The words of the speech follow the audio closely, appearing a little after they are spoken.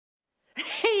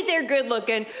they're good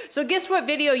looking. So guess what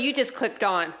video you just clicked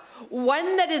on?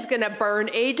 One that is gonna burn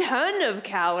a ton of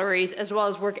calories as well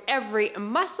as work every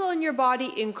muscle in your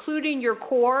body, including your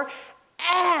core.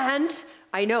 And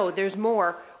I know there's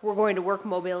more. We're going to work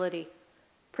mobility.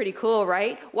 Pretty cool,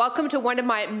 right? Welcome to one of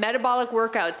my metabolic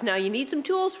workouts. Now you need some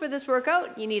tools for this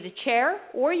workout. You need a chair,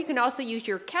 or you can also use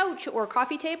your couch or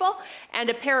coffee table and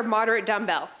a pair of moderate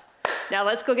dumbbells. Now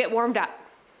let's go get warmed up.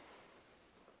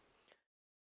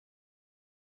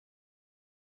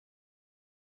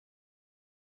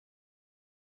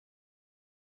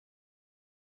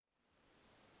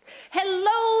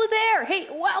 Hello there. Hey,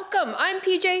 welcome. I'm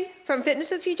PJ from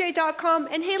fitnesswithpj.com.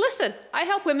 And hey, listen, I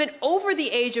help women over the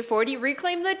age of 40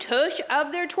 reclaim the tush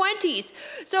of their 20s.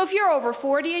 So if you're over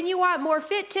 40 and you want more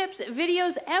fit tips,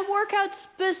 videos, and workouts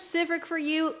specific for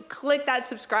you, click that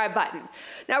subscribe button.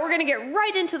 Now we're going to get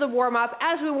right into the warm up.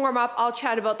 As we warm up, I'll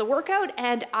chat about the workout,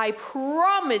 and I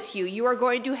promise you, you are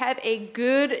going to have a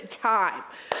good time.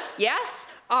 Yes?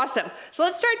 Awesome. So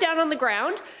let's start down on the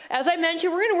ground. As I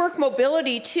mentioned, we're going to work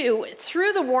mobility too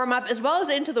through the warm-up as well as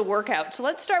into the workout. So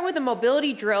let's start with a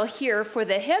mobility drill here for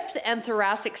the hips and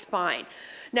thoracic spine.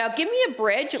 Now give me a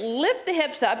bridge, lift the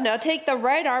hips up. Now take the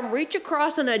right arm, reach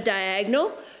across on a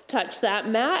diagonal, touch that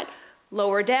mat,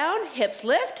 lower down, hips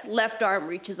lift, left arm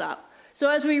reaches up. So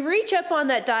as we reach up on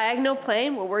that diagonal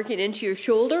plane, we're working into your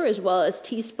shoulder as well as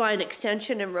T-spine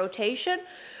extension and rotation,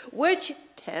 which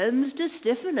tends to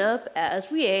stiffen up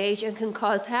as we age and can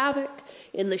cause havoc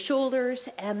in the shoulders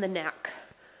and the neck.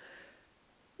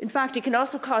 In fact, it can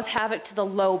also cause havoc to the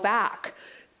low back,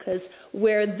 because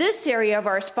where this area of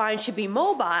our spine should be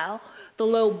mobile, the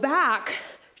low back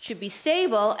should be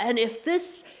stable, and if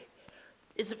this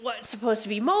is what's supposed to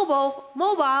be mobile,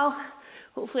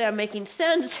 hopefully I'm making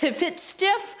sense, if it's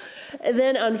stiff,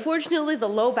 then unfortunately the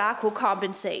low back will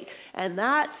compensate, and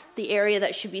that's the area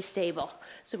that should be stable.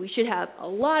 So we should have a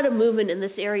lot of movement in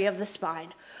this area of the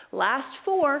spine. Last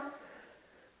 4,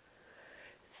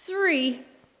 3,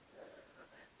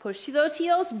 push through those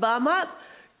heels, bum up,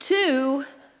 2,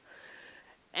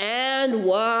 and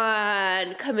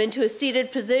 1. Come into a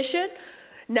seated position.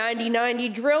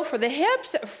 90-90 drill for the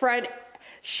hips. Front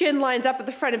shin lines up at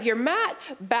the front of your mat,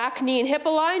 back knee and hip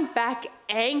align, back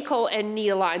ankle and knee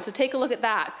align. So take a look at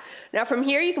that. Now from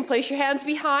here, you can place your hands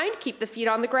behind, keep the feet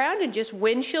on the ground, and just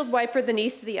windshield wiper the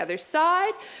knees to the other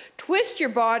side. Twist your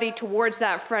body towards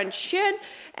that front shin,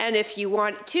 and if you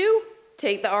want to,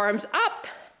 take the arms up.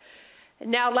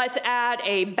 Now let's add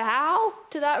a bow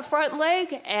to that front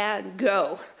leg and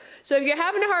go. So if you're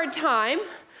having a hard time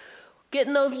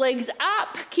getting those legs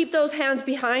up, keep those hands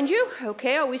behind you.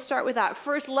 Okay, always start with that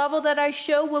first level that I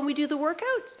show when we do the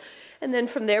workouts, and then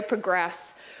from there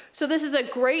progress. So this is a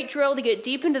great drill to get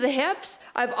deep into the hips.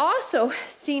 I've also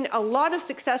seen a lot of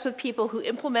success with people who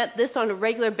implement this on a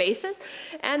regular basis,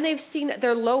 and they've seen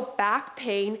their low back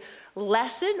pain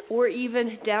lessen or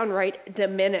even downright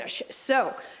diminish.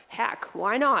 So heck,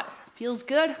 why not? Feels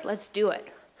good, let's do it.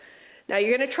 Now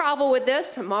you're gonna travel with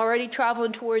this. I'm already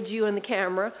traveling towards you in the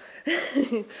camera.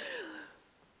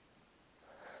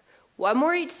 One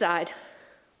more each side.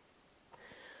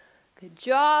 Good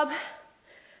job.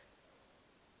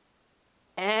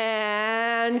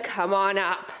 And come on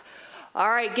up. All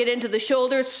right, get into the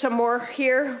shoulders some more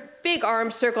here. Big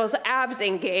arm circles, abs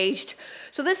engaged.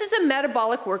 So this is a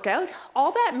metabolic workout.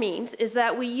 All that means is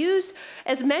that we use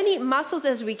as many muscles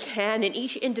as we can in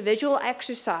each individual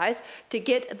exercise to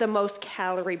get the most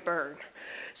calorie burn.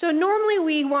 So normally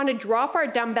we want to drop our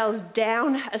dumbbells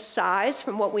down a size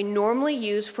from what we normally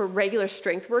use for regular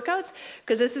strength workouts,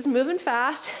 because this is moving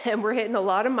fast and we're hitting a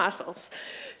lot of muscles.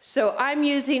 So I'm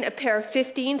using a pair of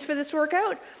 15s for this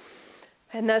workout,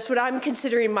 and that's what I'm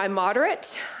considering my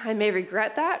moderate. I may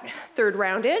regret that 3rd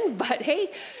round in, but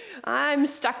hey, I'm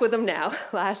stuck with them now.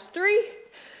 Last 3,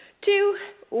 2,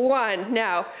 1.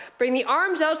 Now, bring the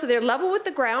arms out so they're level with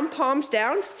the ground, palms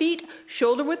down, feet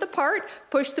shoulder width apart.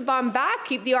 Push the bum back,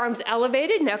 keep the arms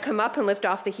elevated. Now come up and lift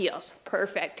off the heels.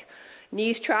 Perfect.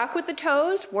 Knees track with the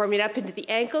toes, warming up into the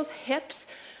ankles, hips,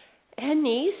 and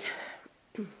knees.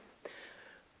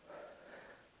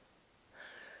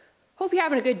 Hope you're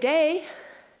having a good day.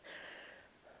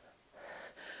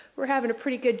 We're having a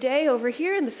pretty good day over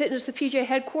here in the Fitness with PJ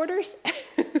headquarters.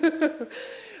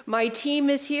 My team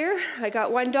is here. I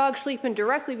got one dog sleeping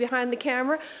directly behind the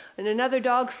camera and another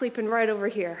dog sleeping right over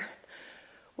here.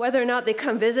 Whether or not they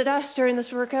come visit us during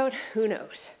this workout, who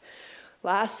knows?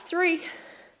 Last 3,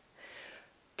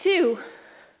 2,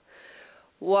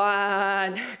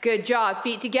 1. Good job.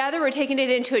 Feet together. We're taking it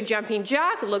into a jumping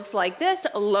jack. It looks like this.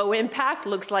 A low impact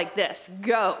looks like this.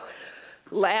 Go.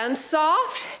 Land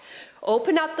soft.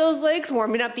 Open up those legs,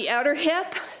 warming up the outer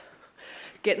hip.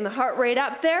 Getting the heart rate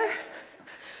up there.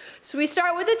 So we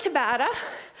start with a Tabata,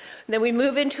 then we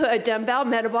move into a dumbbell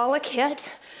metabolic hit,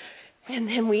 and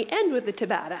then we end with the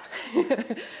Tabata.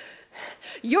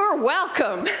 You're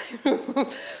welcome.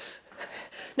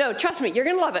 No, trust me, you're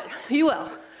gonna love it. You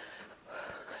will.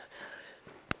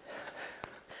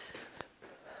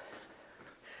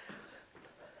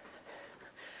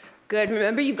 Good,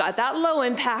 remember you've got that low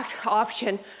impact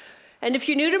option. And if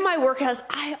you're new to my workouts,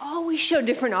 I always show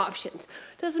different options.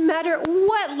 Doesn't matter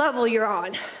what level you're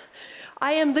on.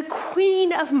 I am the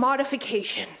queen of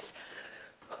modifications.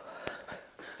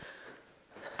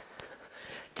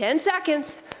 10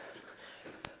 seconds.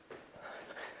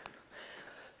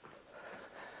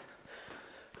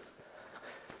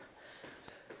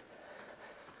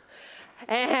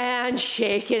 And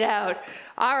shake it out.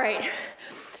 All right.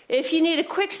 If you need a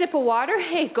quick sip of water,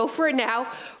 hey, go for it now.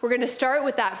 We're gonna start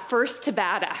with that first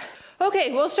Tabata.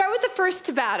 Okay, we'll start with the first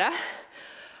Tabata,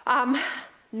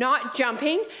 not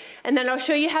jumping, and then I'll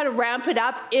show you how to ramp it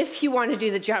up if you wanna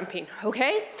do the jumping,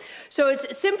 okay? So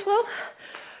it's simple.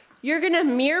 You're gonna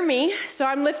mirror me, so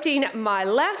I'm lifting my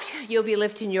left, you'll be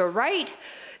lifting your right,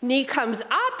 knee comes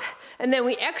up, and then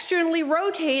we externally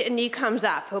rotate and knee comes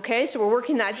up, okay? So we're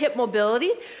working that hip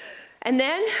mobility, and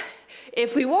then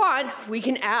if we want, we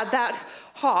can add that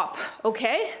hop,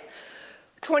 okay?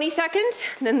 20 seconds,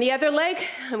 then the other leg,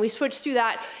 and we switch through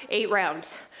that 8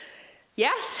 rounds.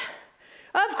 Yes?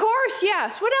 Of course,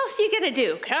 yes. What else are you gonna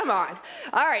do? Come on.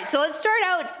 All right, so let's start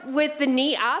out with the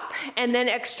knee up and then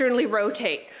externally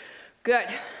rotate. Good.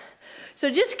 So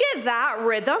just get that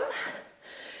rhythm,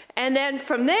 and then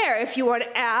from there, if you want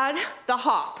to add the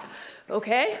hop,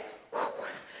 okay?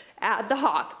 Add the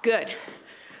hop, good.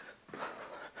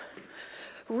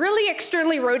 Really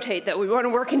externally rotate though. We want to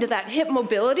work into that hip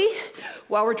mobility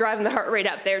while we're driving the heart rate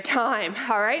up there. Time,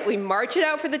 all right? We march it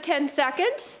out for the 10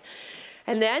 seconds,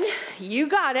 and then you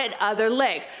got it, other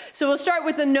leg. So we'll start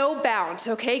with the no bounce,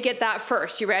 okay? Get that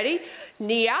first. You ready?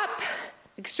 Knee up,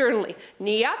 externally.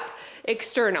 Knee up,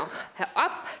 external.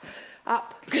 Up,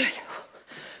 up, good.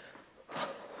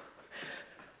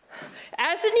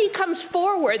 As the knee comes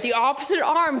forward, the opposite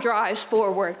arm drives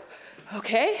forward,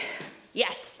 okay?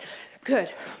 Yes.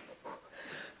 Good.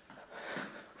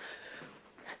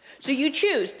 So you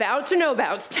choose, bounce or no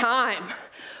bounce, time.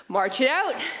 March it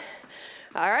out.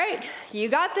 All right, you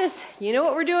got this. You know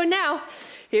what we're doing now.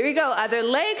 Here we go, other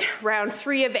leg, round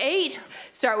 3 of 8.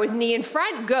 Start with knee in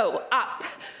front, go up,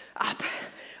 up,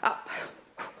 up.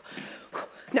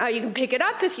 Now you can pick it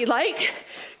up if you like,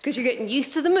 because you're getting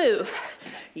used to the move.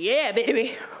 Yeah,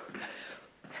 baby.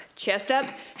 Chest up,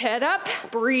 head up,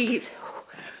 breathe.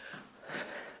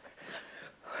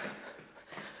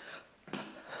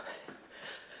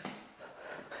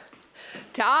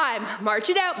 Time, march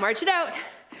it out, march it out.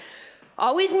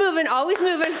 Always moving,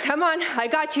 come on, I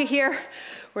got you here.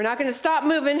 We're not gonna stop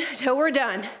moving till we're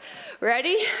done.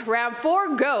 Ready? Round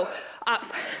 4, go.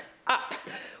 Up, up.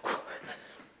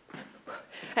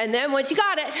 And then once you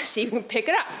got it, see if you can pick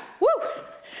it up. Woo!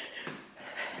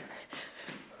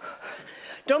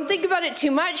 Don't think about it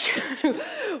too much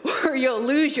or you'll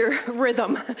lose your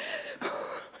rhythm.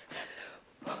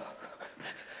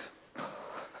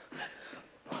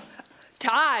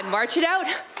 Time, march it out.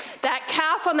 That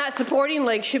calf on that supporting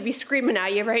leg should be screaming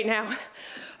at you right now.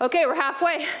 Okay, we're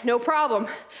halfway, no problem.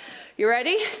 You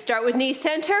ready? Start with knee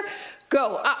center,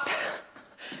 go up,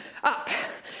 up.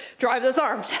 Drive those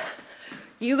arms.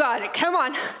 You got it, come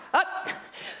on, up.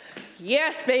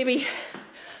 Yes, baby.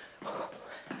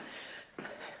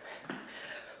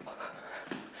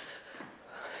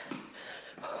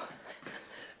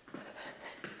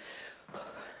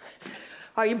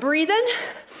 Are you breathing?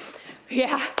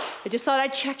 Yeah, I just thought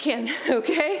I'd check in,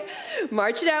 okay?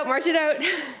 March it out, march it out.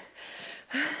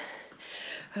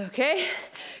 Okay,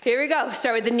 here we go.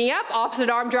 Start with the knee up, opposite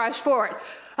arm drives forward.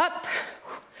 Up,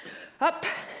 up.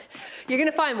 You're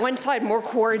gonna find one side more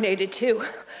coordinated too.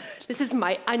 This is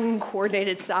my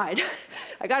uncoordinated side.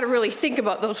 I gotta really think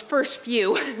about those first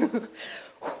few.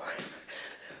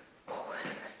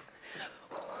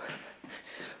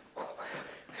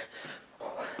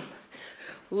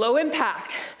 Low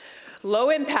impact,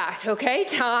 okay?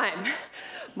 Time.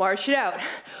 March it out.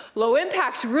 Low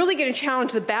impact's really gonna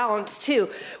challenge the balance too,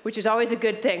 which is always a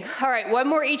good thing. All right, one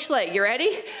more each leg. You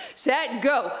ready? Set,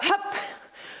 go. Up.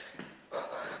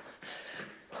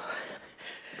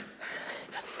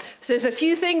 So there's a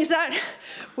few things that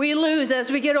we lose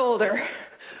as we get older.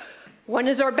 1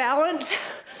 is our balance,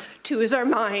 2 is our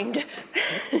mind.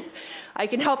 I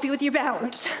can help you with your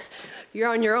balance. You're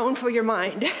on your own for your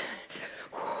mind.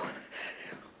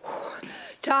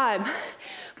 Time.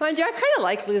 Mind you, I kind of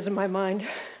like losing my mind.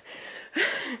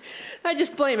 I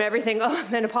just blame everything. Oh,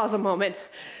 menopausal moment.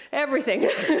 Everything.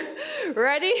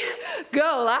 Ready?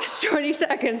 Go. Last 20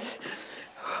 seconds.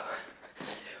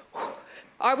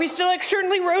 Are we still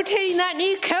externally rotating that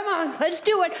knee? Come on, let's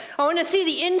do it. I want to see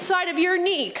the inside of your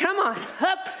knee. Come on,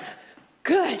 up.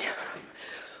 Good.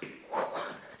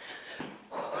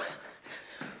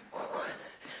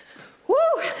 Woo.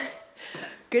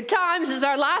 Good times. This is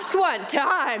our last one.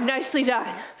 Time. Nicely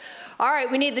done. All right,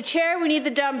 we need the chair, we need the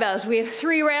dumbbells. We have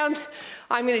 3 rounds.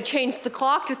 I'm going to change the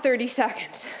clock to 30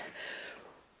 seconds.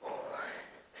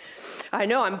 I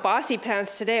know I'm bossy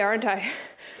pants today, aren't I?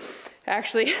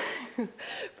 Actually,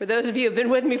 for those of you who have been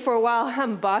with me for a while,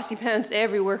 I'm bossy pants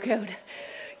every workout.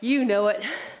 You know it.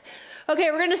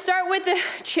 Okay, we're going to start with the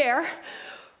chair,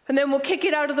 and then we'll kick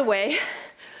it out of the way.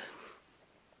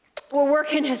 We're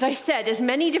working, as I said, as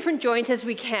many different joints as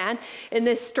we can in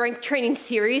this strength training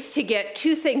series to get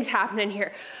 2 things happening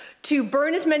here. To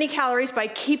burn as many calories by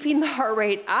keeping the heart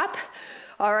rate up,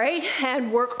 all right,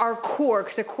 and work our core,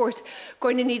 because of course,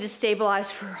 going to need to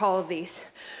stabilize for all of these.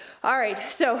 All right,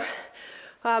 so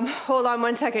hold on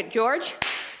 1 second. George,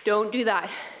 don't do that.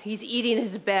 He's eating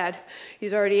his bed.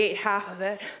 He's already ate half of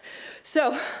it.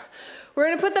 So we're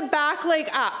gonna put the back leg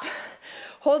up,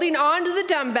 holding on to the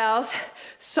dumbbells,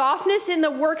 softness in the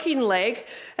working leg,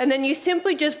 and then you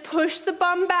simply just push the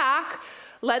bum back,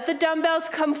 let the dumbbells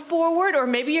come forward, or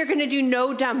maybe you're gonna do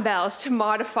no dumbbells to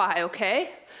modify,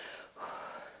 okay?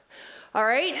 All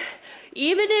right?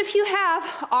 Even if you have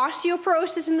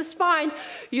osteoporosis in the spine,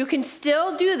 you can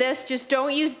still do this, just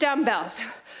don't use dumbbells,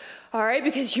 all right?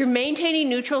 Because you're maintaining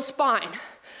neutral spine,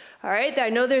 all right? I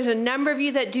know there's a number of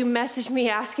you that do message me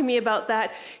asking me about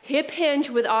that hip hinge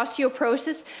with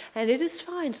osteoporosis, and it is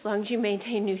fine as long as you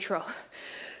maintain neutral.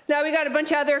 Now we got a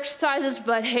bunch of other exercises,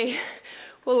 but hey,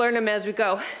 we'll learn them as we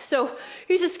go. So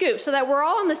here's a scoop so that we're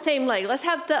all on the same leg. Let's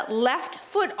have the left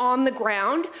foot on the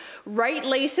ground, right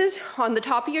laces on the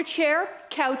top of your chair,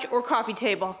 couch, or coffee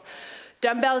table.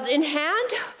 Dumbbells in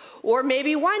hand, or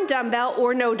maybe 1 dumbbell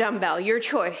or no dumbbell, your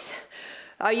choice.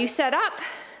 Are you set up?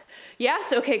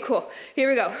 Yes? Okay, cool. Here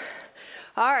we go.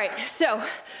 All right, so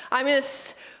I'm gonna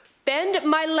bend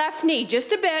my left knee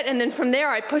just a bit, and then from there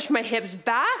I push my hips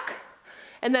back,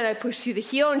 and then I push through the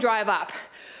heel and drive up.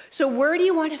 So where do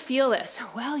you want to feel this?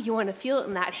 Well, you want to feel it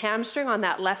in that hamstring on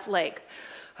that left leg,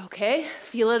 okay?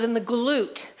 Feel it in the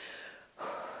glute.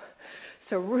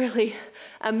 So really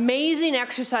amazing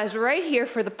exercise right here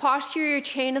for the posterior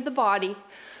chain of the body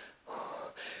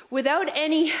without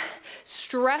any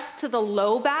stress to the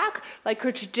low back like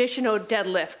a traditional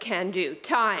deadlift can do.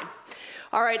 Time.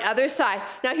 All right, other side.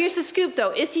 Now here's the scoop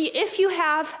though. If you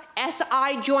have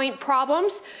SI joint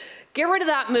problems, get rid of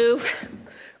that move.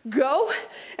 Go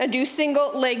and do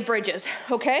single leg bridges,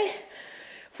 okay?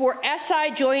 For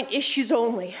SI joint issues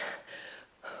only.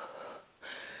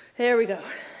 There we go.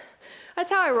 That's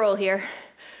how I roll here.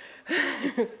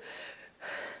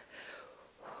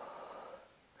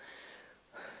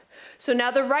 So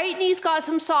now the right knee's got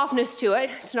some softness to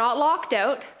it. It's not locked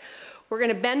out. We're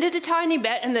gonna bend it a tiny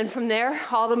bit, and then from there,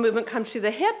 all the movement comes through the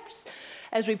hips.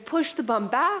 As we push the bum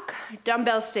back,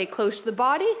 dumbbells stay close to the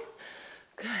body.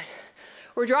 Good.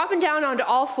 We're dropping down onto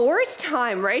all 4s.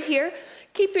 Time right here.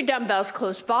 Keep your dumbbells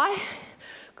close by. You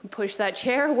can push that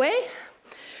chair away.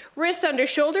 Wrists under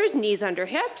shoulders, knees under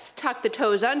hips. Tuck the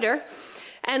toes under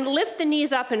and lift the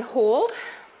knees up and hold.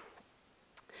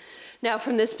 Now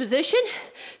from this position,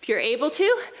 if you're able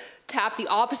to, tap the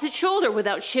opposite shoulder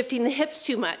without shifting the hips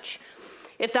too much.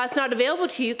 If that's not available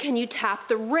to you, can you tap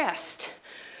the wrist?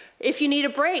 If you need a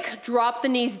break, drop the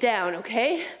knees down,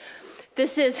 okay?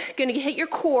 This is gonna hit your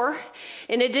core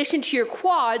in addition to your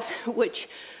quads, which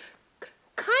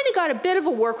kind of got a bit of a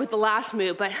work with the last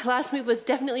move, but last move was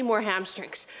definitely more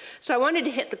hamstrings. So I wanted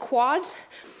to hit the quads,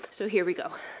 so here we go.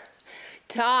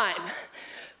 Time.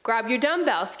 Grab your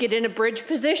dumbbells, get in a bridge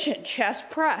position, chest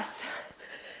press.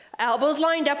 Elbows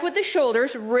lined up with the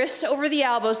shoulders, wrists over the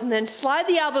elbows, and then slide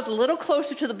the elbows a little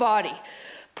closer to the body.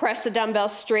 Press the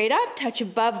dumbbells straight up, touch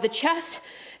above the chest,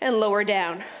 and lower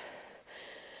down.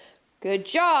 Good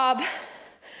job.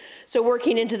 So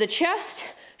working into the chest,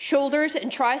 shoulders,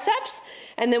 and triceps,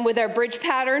 and then with our bridge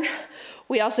pattern,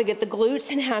 we also get the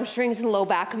glutes and hamstrings and low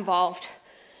back involved.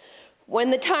 When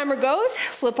the timer goes,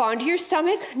 flip onto your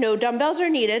stomach, no dumbbells are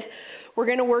needed. We're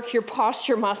gonna work your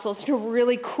posture muscles in a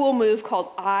really cool move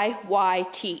called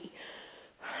IYT.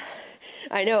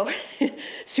 I know,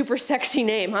 super sexy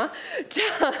name, huh?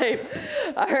 Time.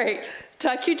 All right,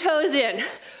 tuck your toes in.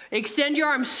 Extend your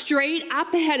arms straight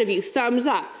up ahead of you, thumbs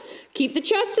up. Keep the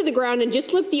chest to the ground and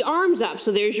just lift the arms up,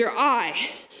 so there's your I.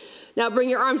 Now bring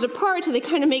your arms apart so they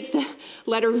kind of make the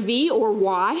letter V or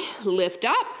Y. Lift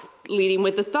up, leading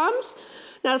with the thumbs.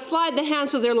 Now slide the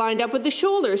hands so they're lined up with the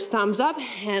shoulders. Thumbs up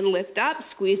and lift up.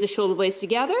 Squeeze the shoulder blades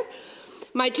together.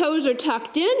 My toes are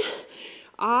tucked in.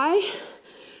 I,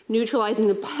 neutralizing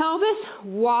the pelvis.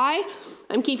 Y,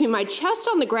 I'm keeping my chest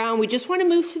on the ground. We just want to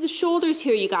move through the shoulders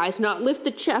here, you guys, not lift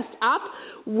the chest up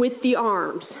with the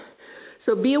arms.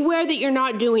 So be aware that you're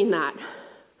not doing that.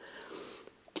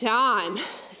 Time.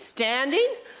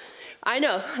 Standing. I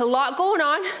know, a lot going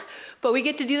on, but we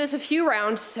get to do this a few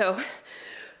rounds, so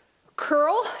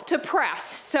curl to press.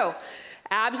 So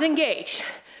abs engaged.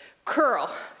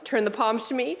 Curl. Turn the palms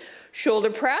to me. Shoulder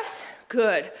press.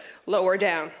 Good. Lower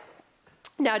down.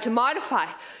 Now to modify,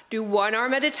 do one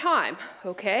arm at a time,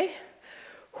 okay?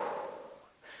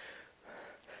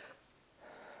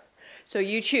 So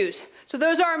you choose. So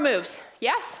those are our moves.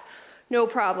 Yes? No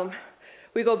problem.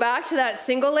 We go back to that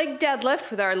single leg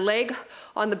deadlift with our leg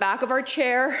on the back of our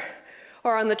chair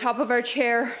or on the top of our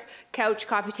chair, couch,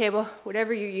 coffee table,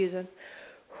 whatever you're using.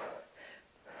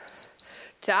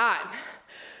 Time.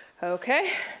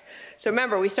 Okay? So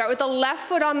remember, we start with the left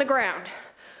foot on the ground.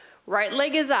 Right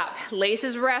leg is up, lace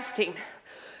is resting.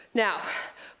 Now,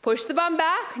 push the bum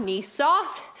back, knees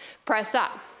soft, press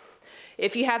up.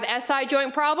 If you have SI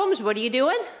joint problems, what are you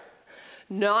doing?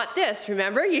 Not this.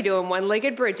 Remember, you're doing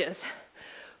one-legged bridges.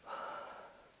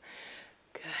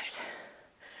 Good.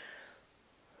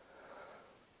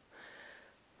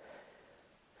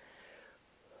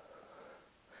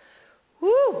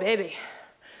 Woo, baby.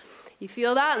 You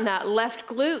feel that in that left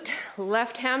glute,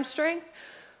 left hamstring?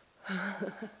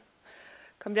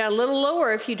 Come down a little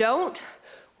lower if you don't,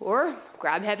 or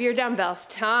grab heavier dumbbells.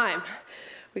 Time.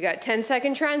 We got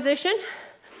 10-second transition.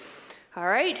 All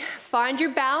right, find your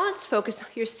balance, focus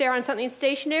your stare on something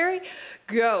stationary.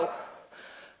 Go.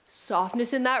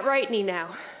 Softness in that right knee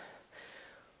now.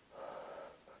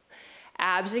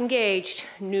 Abs engaged,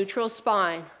 neutral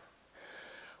spine.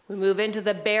 We move into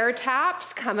the bear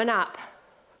taps coming up.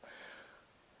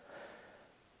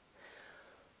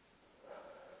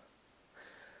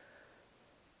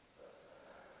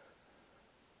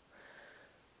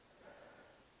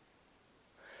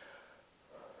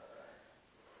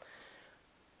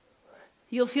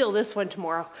 You'll feel this one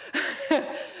tomorrow.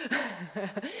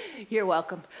 You're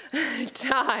welcome.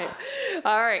 Time.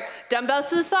 All right, dumbbells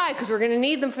to the side because we're gonna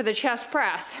need them for the chest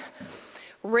press.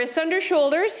 Wrists under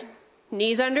shoulders,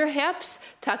 knees under hips,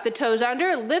 tuck the toes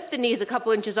under, lift the knees a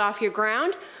couple inches off your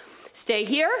ground. Stay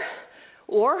here,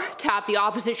 or tap the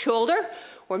opposite shoulder,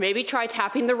 or maybe try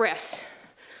tapping the wrist.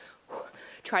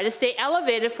 Try to stay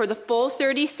elevated for the full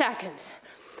 30 seconds.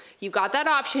 You've got that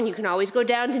option. You can always go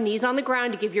down to knees on the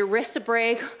ground to give your wrists a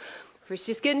break if it's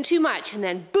just getting too much, and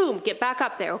then boom, get back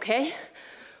up there, okay?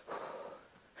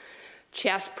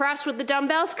 Chest press with the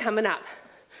dumbbells coming up.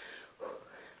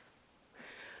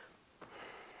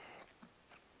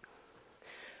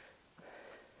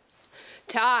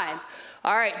 Time.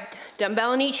 All right,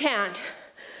 dumbbell in each hand.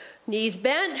 Knees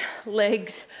bent,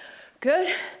 legs good.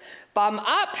 Bum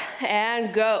up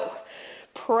and go.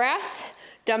 Press,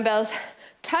 dumbbells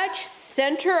touch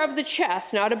center of the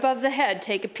chest, not above the head.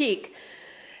 Take a peek.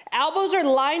 Elbows are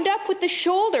lined up with the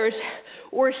shoulders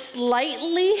or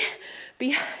slightly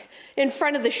in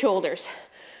front of the shoulders.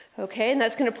 Okay, and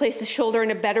that's going to place the shoulder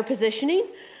in a better positioning.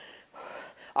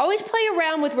 Always play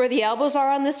around with where the elbows are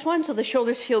on this one so the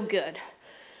shoulders feel good.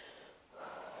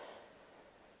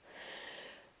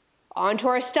 Onto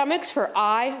our stomachs for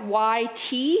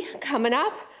IYT coming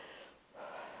up.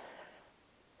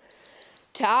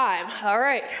 Time. All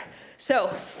right,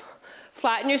 so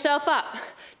flatten yourself up.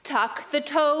 Tuck the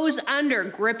toes under.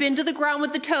 Grip into the ground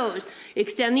with the toes.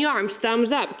 Extend the arms.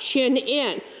 Thumbs up. Chin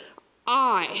in.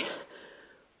 I.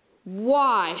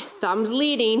 Y. Thumbs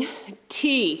leading.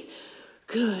 T.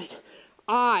 Good.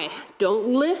 I. Don't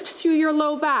lift through your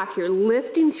low back. You're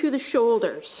lifting through the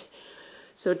shoulders.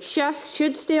 So chest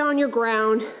should stay on your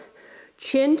ground.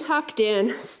 Chin tucked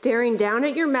in. Staring down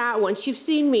at your mat once you've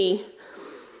seen me.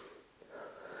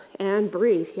 And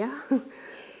breathe, yeah?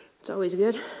 It's always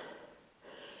good.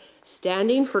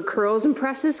 Standing for curls and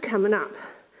presses coming up.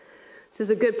 This is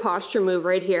a good posture move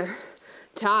right here.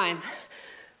 Time.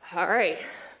 All right.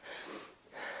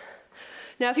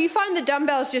 Now, if you find the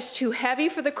dumbbells just too heavy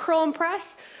for the curl and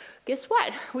press, guess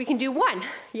what? We can do one,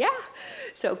 yeah?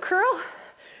 So curl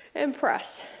and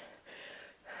press.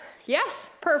 Yes,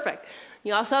 perfect.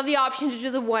 You also have the option to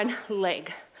do the one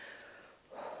leg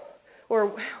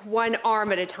or one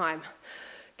arm at a time.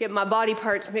 Get my body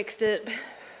parts mixed up.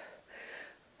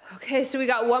 Okay, so we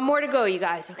got one more to go, you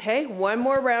guys, okay? One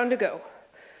more round to go.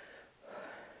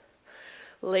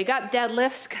 Leg up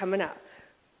deadlifts coming up.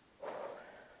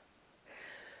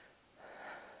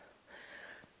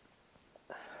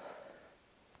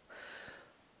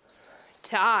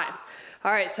 Time.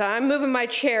 All right, so I'm moving my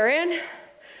chair in.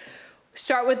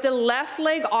 Start with the left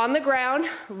leg on the ground,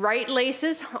 right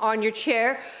laces on your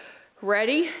chair.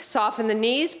 Ready? Soften the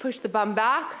knees, push the bum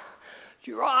back,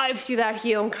 drive through that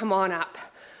heel and come on up.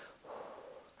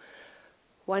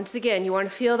 Once again, you want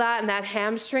to feel that in that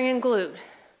hamstring and glute.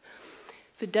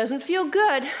 If it doesn't feel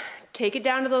good, take it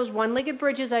down to those one-legged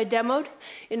bridges I demoed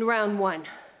in round 1.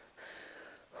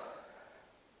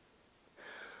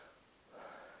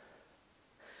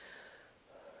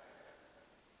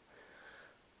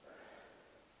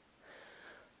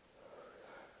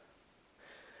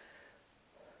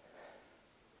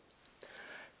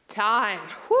 Time.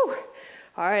 Whew.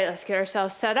 All right, let's get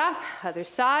ourselves set up. Other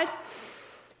side.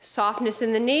 Softness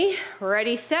in the knee.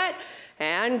 Ready, set,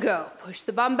 and go. Push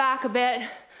the bum back a bit.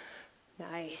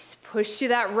 Nice. Push through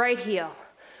that right heel.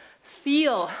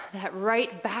 Feel that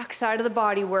right back side of the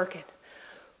body working.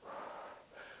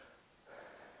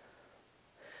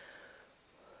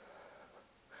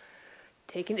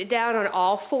 Taking it down on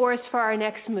all fours for our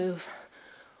next move.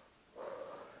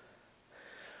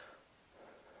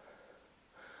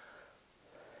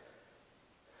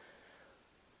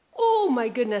 Oh my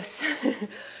goodness,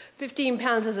 15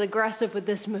 pounds is aggressive with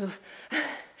this move.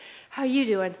 How you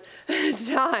doing?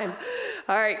 Time.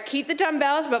 All right, keep the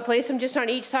dumbbells, but place them just on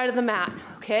each side of the mat,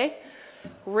 okay?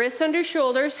 Wrists under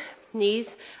shoulders,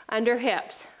 knees under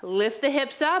hips. Lift the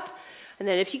hips up, and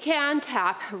then if you can,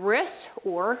 tap wrists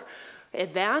or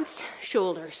advanced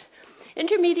shoulders.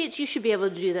 Intermediates, you should be able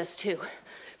to do this too.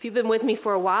 If you've been with me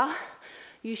for a while,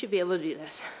 you should be able to do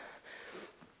this.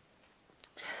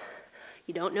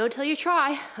 You don't know till you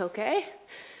try, okay?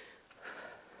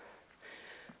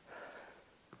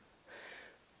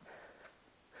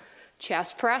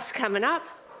 Chest press coming up.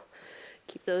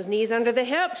 Keep those knees under the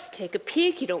hips. Take a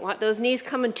peek. You don't want those knees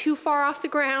coming too far off the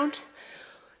ground.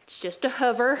 It's just a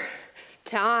hover.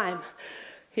 Time.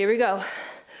 Here we go.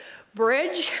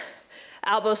 Bridge.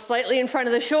 Elbows slightly in front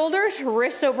of the shoulders.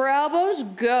 Wrists over elbows.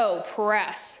 Go.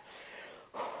 Press.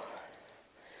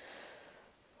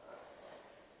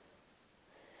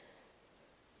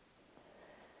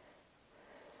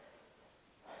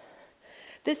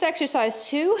 This exercise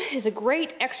too is a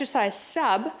great exercise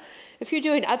sub if you're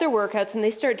doing other workouts and they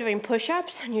start doing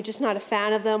push-ups and you're just not a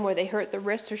fan of them or they hurt the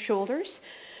wrists or shoulders.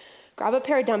 Grab a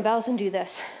pair of dumbbells and do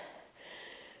this.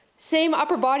 Same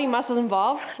upper body muscles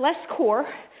involved, less core,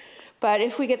 but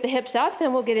if we get the hips up,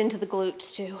 then we'll get into the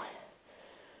glutes too.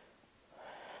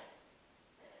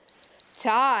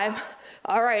 Time.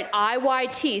 All right,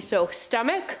 IYT, so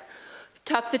stomach,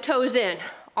 tuck the toes in.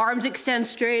 Arms extend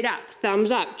straight up, thumbs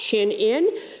up, chin in,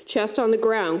 chest on the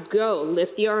ground. Go,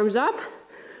 lift the arms up.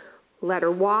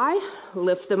 Letter Y,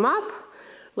 lift them up.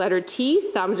 Letter T,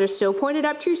 thumbs are still pointed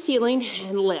up to your ceiling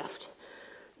and lift.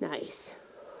 Nice.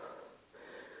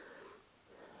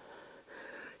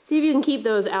 See if you can keep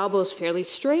those elbows fairly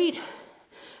straight.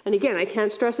 And again, I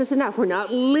can't stress this enough. We're not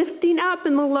lifting up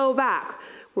in the low back.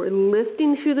 We're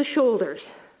lifting through the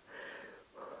shoulders.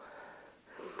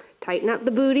 Tighten up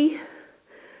the booty.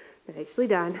 Nicely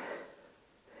done.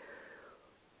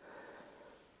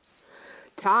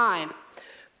 Time.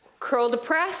 Curl to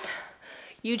press.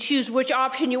 You choose which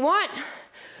option you want.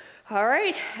 All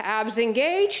right, abs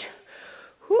engaged.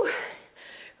 Whew.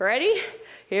 Ready?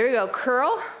 Here we go.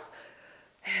 Curl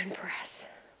and press.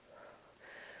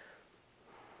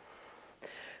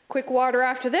 Quick water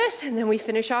after this, and then we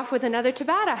finish off with another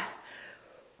Tabata.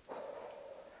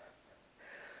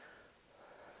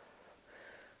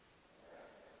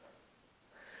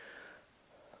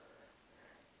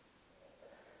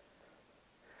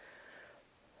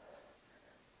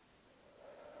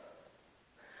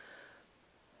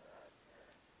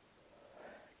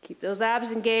 Keep those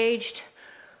abs engaged.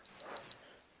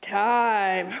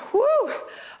 Time. Woo!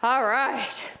 All right.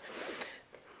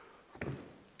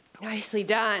 Nicely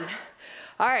done.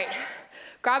 All right.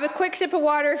 Grab a quick sip of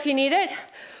water if you need it.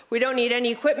 We don't need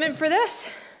any equipment for this.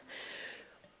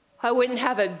 I wouldn't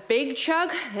have a big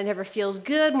chug. That never feels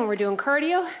good when we're doing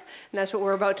cardio, and that's what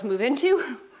we're about to move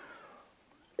into.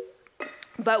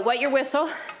 But wet your whistle.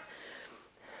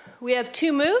 We have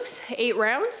 2 moves, 8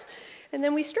 rounds, and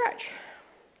then we stretch.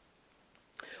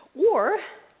 Or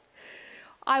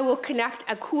I will connect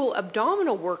a cool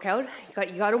abdominal workout.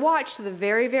 You got to watch to the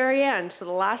very, very end, so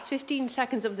the last 15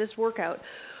 seconds of this workout.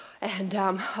 And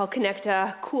I'll connect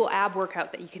a cool ab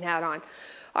workout that you can add on.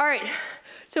 All right,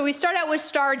 so we start out with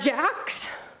star jacks.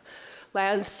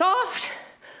 Land soft,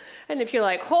 And if you're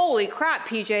like, holy crap,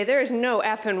 PJ, there's no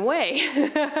effing way.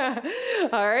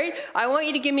 All right, I want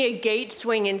you to give me a gate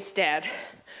swing instead.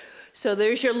 So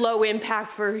there's your low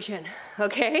impact version,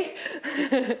 okay?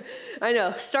 I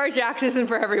know, Star Jacks isn't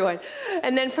for everyone.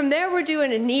 And then from there, we're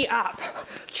doing a knee up,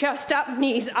 chest up,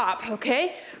 knees up,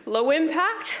 okay? Low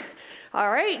impact,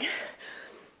 all right.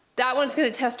 That one's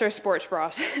gonna test our sports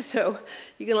bras, so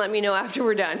you can let me know after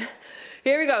we're done.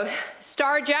 Here we go,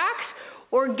 Star Jacks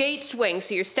or gate swing.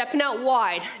 So you're stepping out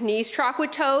wide, knees track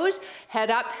with toes,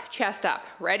 head up, chest up.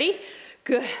 Ready?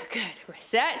 Good, good.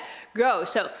 Set, go.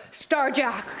 So Star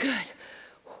Jack, good.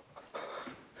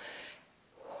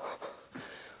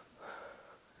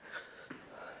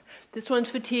 This one's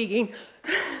fatiguing.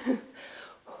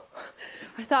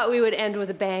 I thought we would end with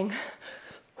a bang.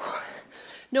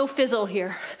 No fizzle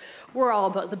here. We're all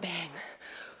about the bang.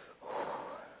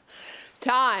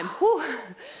 Time. Whew.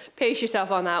 Pace yourself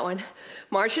on that one.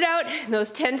 March it out in those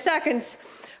 10 seconds.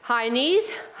 High knees,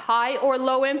 high or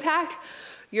low impact.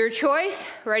 Your choice.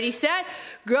 Ready, set,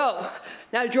 go.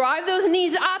 Now drive those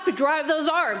knees up, drive those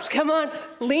arms. Come on,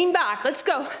 lean back. Let's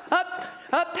go. Up,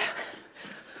 up.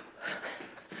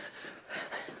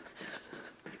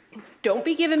 Don't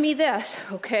be giving me this,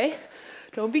 okay?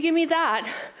 Don't be giving me that.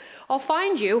 I'll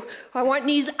find you. I want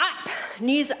knees up,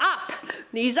 knees up,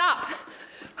 knees up.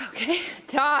 Okay,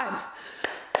 time.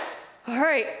 All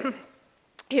right,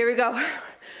 here we go.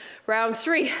 Round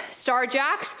 3, Star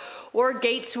Jacks or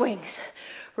gate swings.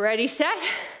 Ready, set,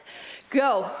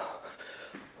 go.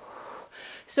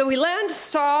 So we land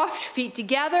soft, feet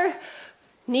together.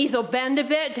 Knees will bend a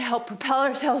bit to help propel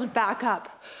ourselves back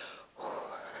up.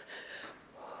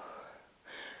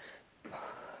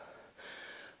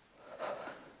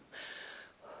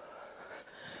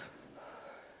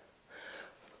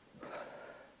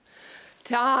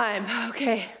 Time,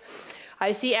 okay.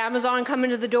 I see Amazon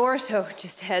coming to the door, so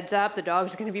just heads up, the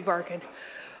dog's gonna be barking.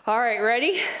 All right,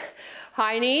 ready?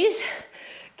 High knees,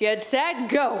 get set,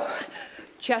 go.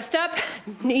 Chest up,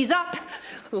 knees up,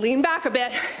 lean back a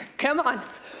bit. Come on,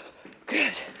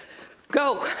 good.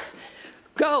 Go,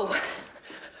 go.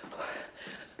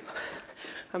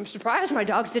 I'm surprised my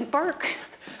dogs didn't bark.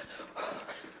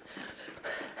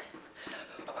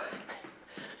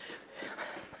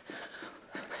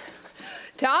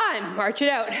 Time, march it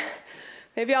out.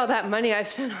 Maybe all that money I've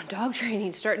spent on dog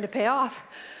training is starting to pay off.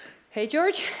 Hey,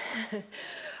 George?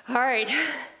 All right,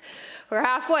 we're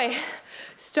halfway.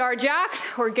 Star Jacks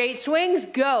or gate swings,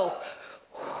 go.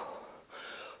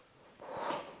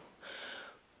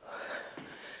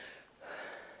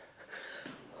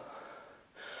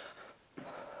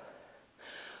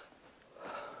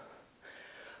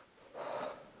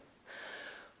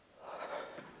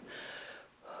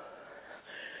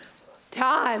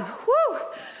 Time, whoo.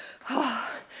 Oh,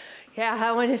 yeah,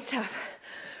 that one is tough.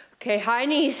 Okay, high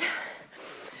knees.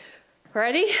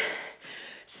 Ready,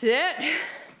 sit,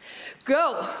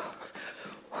 go.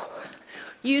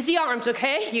 Use the arms,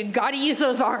 okay? You gotta use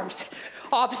those arms.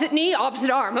 Opposite knee, opposite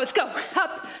arm. Let's go.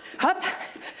 Up, up.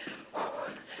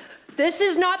 This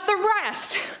is not the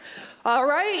rest, all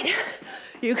right?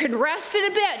 You can rest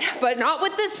it a bit, but not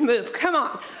with this move. Come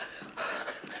on.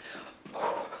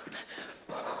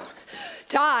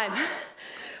 Time.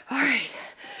 All right.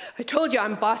 I told you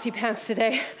I'm bossy pants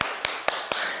today.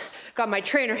 Got my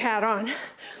trainer hat on.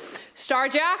 Star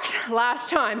Jacks, last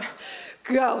time.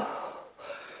 Go.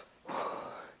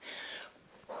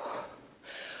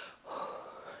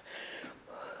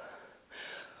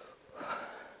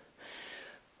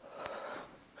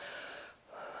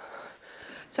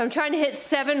 So I'm trying to hit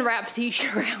 7 reps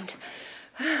each round.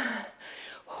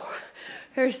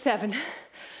 There's 7.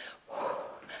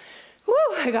 Woo,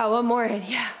 I got one more in,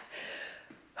 yeah.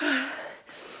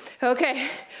 Okay,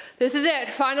 this is it,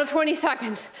 final 20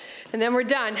 seconds, and then we're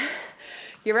done.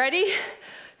 You ready?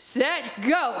 Set,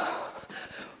 go.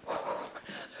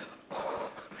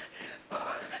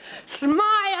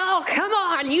 Smile, come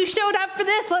on, you showed up for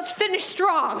this, let's finish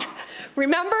strong.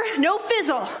 Remember, no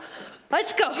fizzle.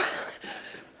 Let's go.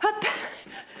 Up,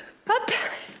 up.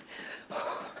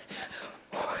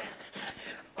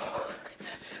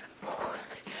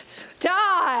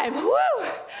 Time, woo!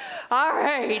 All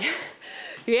right,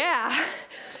 yeah.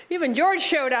 Even George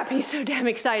showed up, he's so damn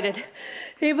excited.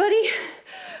 Hey, buddy?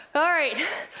 All right,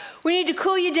 we need to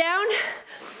cool you down,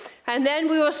 and then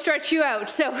we will stretch you out.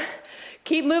 So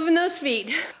keep moving those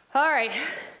feet. All right,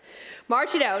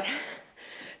 march it out.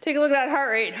 Take a look at that heart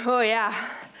rate. Oh yeah,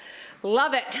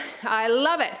 love it, I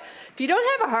love it. If you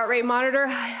don't have a heart rate monitor,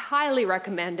 I highly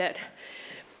recommend it.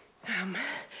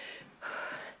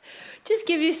 Just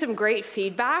give you some great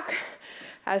feedback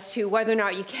as to whether or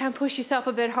not you can push yourself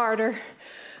a bit harder,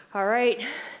 All right.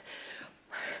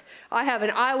 I have an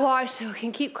iWatch so I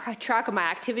can keep track of my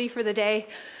activity for the day,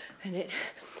 and it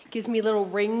gives me little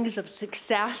rings of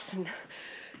success, and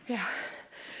yeah,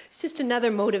 it's just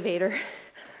another motivator.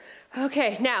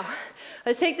 Okay, now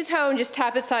let's take the toe and just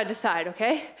tap it side to side,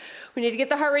 okay? We need to get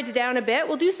the heart rates down a bit.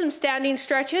 We'll do some standing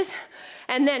stretches.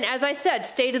 And then, as I said,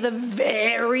 stay to the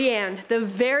very end,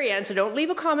 so don't leave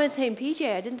a comment saying,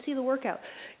 PJ, I didn't see the workout.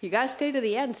 You gotta stay to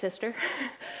the end, sister.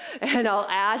 And I'll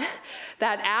add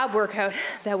that ab workout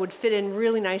that would fit in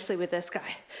really nicely with this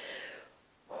guy.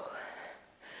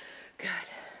 Good.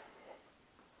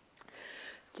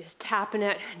 Just tapping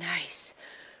it, nice.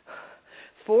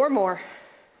 4 more.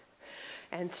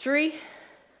 And 3,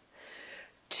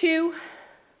 2,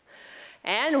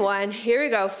 and 1. Here we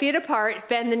go. Feet apart.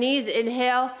 Bend the knees.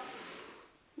 Inhale.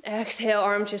 Exhale.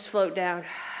 Arms just float down.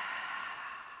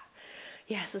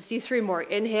 Yes, let's do 3 more.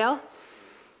 Inhale.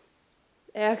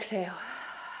 Exhale.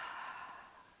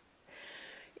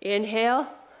 Inhale.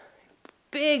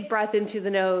 Big breath in through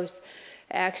the nose.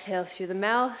 Exhale through the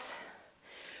mouth.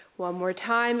 1 more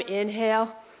time.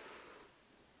 Inhale.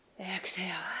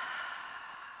 Exhale.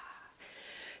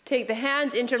 Take the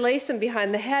hands, interlace them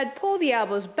behind the head, pull the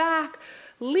elbows back,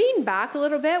 lean back a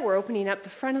little bit. We're opening up the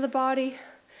front of the body.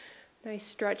 Nice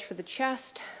stretch for the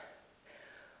chest.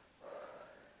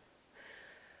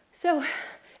 So,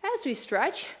 as we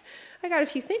stretch, I got a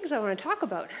few things I want to talk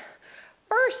about.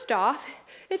 First off,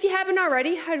 if you haven't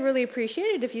already, I'd really appreciate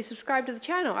it if you subscribe to the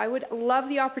channel. I would love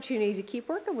the opportunity to keep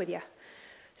working with you.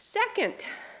 Second,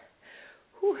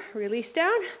 release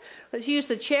down. Let's use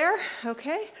the chair,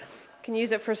 okay? Can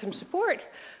use it for some support.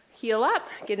 Heel up,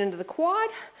 get into the quad,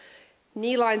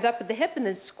 knee lines up at the hip, and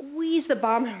then squeeze the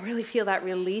bum and really feel that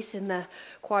release in the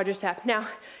quadricep. Now,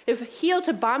 if heel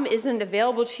to bum isn't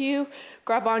available to you,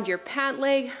 grab onto your pant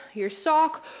leg, your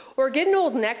sock, or get an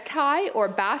old necktie or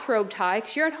bathrobe tie,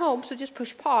 because you're at home, so just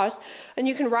push pause, and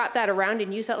you can wrap that around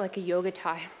and use that like a yoga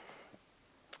tie.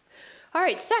 All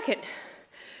right, second,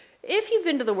 if you've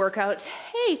been to the workouts,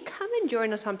 hey, come and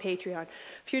join us on Patreon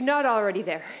if you're not already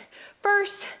there.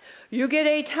 First, you get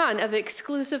a ton of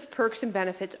exclusive perks and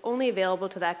benefits only available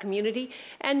to that community.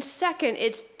 And second,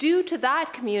 it's due to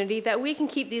that community that we can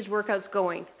keep these workouts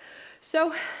going.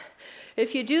 So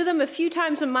if you do them a few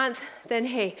times a month, then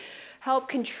hey, help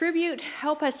contribute,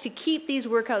 help us to keep these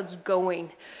workouts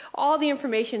going. All the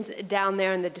information's down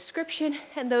there in the description,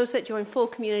 and those that join full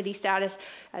community status,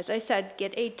 as I said,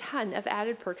 get a ton of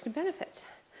added perks and benefits.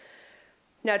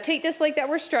 Now take this leg that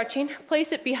we're stretching,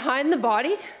 place it behind the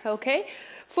body, okay?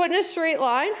 Foot in a straight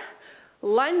line,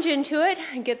 lunge into it,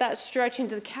 and get that stretch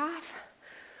into the calf.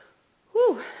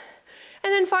 Whew.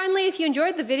 And then finally, if you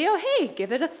enjoyed the video, hey,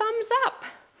 give it a thumbs up.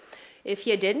 If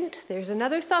you didn't, there's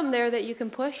another thumb there that you can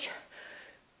push.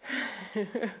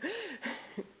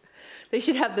 They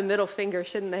should have the middle finger,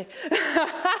 shouldn't they?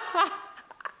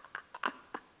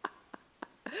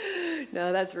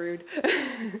 No, that's rude.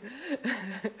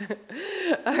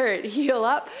 All right, heel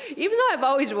up. Even though I've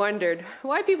always wondered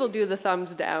why people do the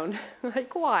thumbs down.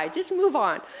 Like, why? Just move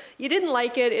on. You didn't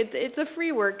like it. It's a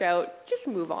free workout. Just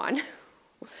move on.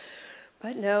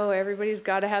 But no, everybody's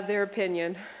got to have their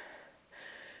opinion.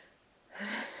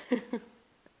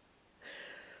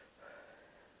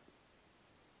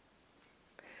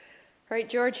 All right,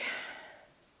 George.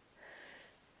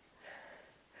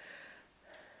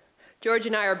 George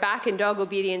and I are back in dog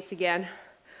obedience again.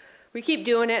 We keep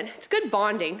doing it. It's good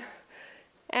bonding.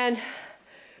 And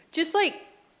just like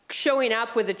showing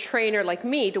up with a trainer like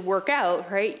me to work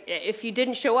out, right? If you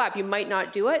didn't show up, you might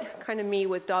not do it. Kind of me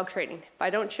with dog training. If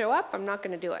I don't show up, I'm not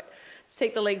going to do it. Let's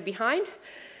take the leg behind.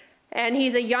 And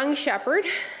he's a young shepherd,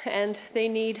 and they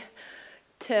need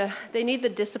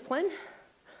the discipline.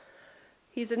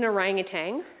 He's an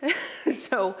orangutan,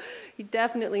 so he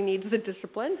definitely needs the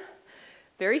discipline.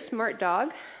 Very smart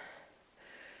dog,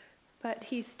 but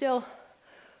he's just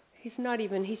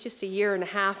a year and a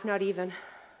half, not even.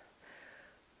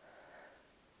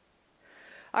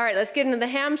 All right, let's get into the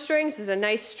hamstrings. This is a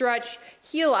nice stretch.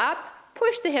 Heel up,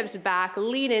 push the hips back,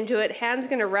 lean into it. Hand's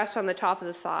gonna rest on the top of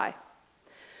the thigh.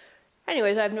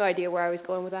 Anyways, I have no idea where I was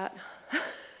going with that.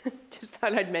 Just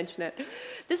thought I'd mention it.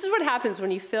 This is what happens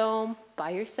when you film by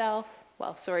yourself.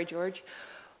 Well, sorry, George,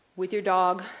 with your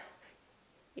dog,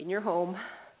 in your home,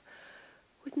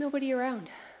 with nobody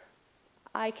around.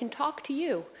 I can talk to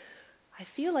you. I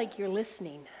feel like you're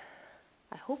listening.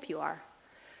 I hope you are.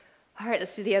 All right,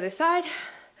 let's do the other side.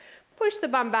 Push the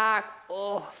bum back.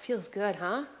 Oh, feels good,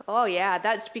 huh? Oh yeah,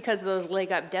 that's because of those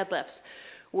leg up deadlifts,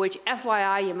 which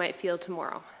FYI, you might feel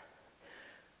tomorrow.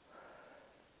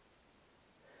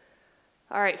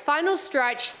 All right, final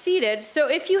stretch, seated. So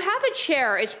if you have a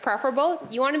chair, it's preferable.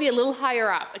 You want to be a little higher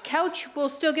up. A couch will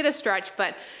still get a stretch,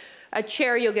 but a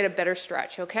chair, you'll get a better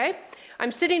stretch, okay?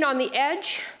 I'm sitting on the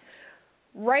edge,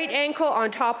 right ankle on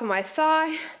top of my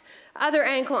thigh, other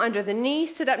ankle under the knee.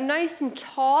 Sit up nice and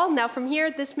tall. Now from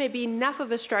here, this may be enough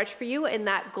of a stretch for you in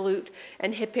that glute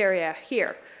and hip area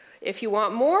here. If you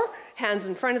want more, hands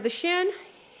in front of the shin,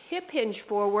 hip hinge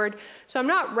forward. So I'm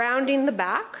not rounding the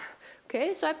back.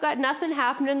 Okay, so I've got nothing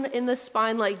happening in the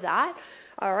spine like that.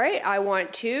 All right, I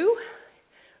want to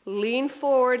lean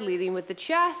forward, leading with the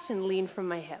chest, and lean from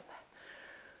my hip.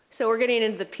 So we're getting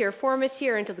into the piriformis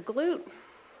here, into the glute.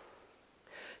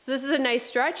 So this is a nice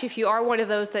stretch. If you are one of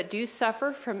those that do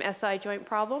suffer from SI joint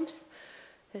problems,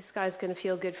 this guy's gonna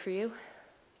feel good for you.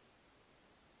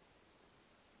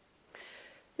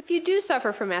 If you do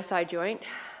suffer from SI joint,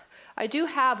 I do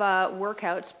have a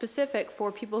workout specific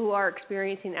for people who are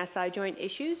experiencing SI joint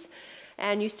issues,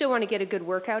 and you still want to get a good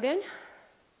workout in.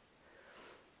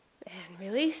 And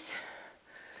release.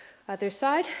 Other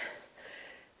side.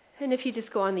 And if you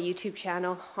just go on the YouTube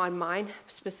channel, on mine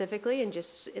specifically, and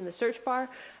just in the search bar,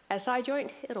 SI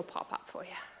joint, it'll pop up for you.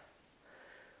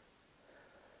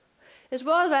 As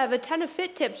well as I have a ton of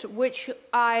fit tips, which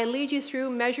I lead you through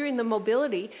measuring the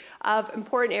mobility of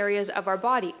important areas of our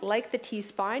body, like the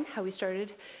T-spine, how we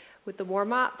started with the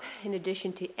warm-up, in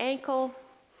addition to ankle,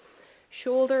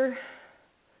 shoulder,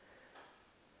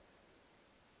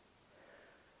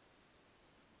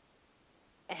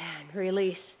 and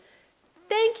release.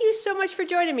 Thank you so much for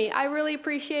joining me. I really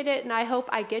appreciate it, and I hope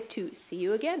I get to see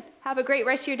you again. Have a great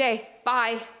rest of your day.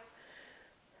 Bye.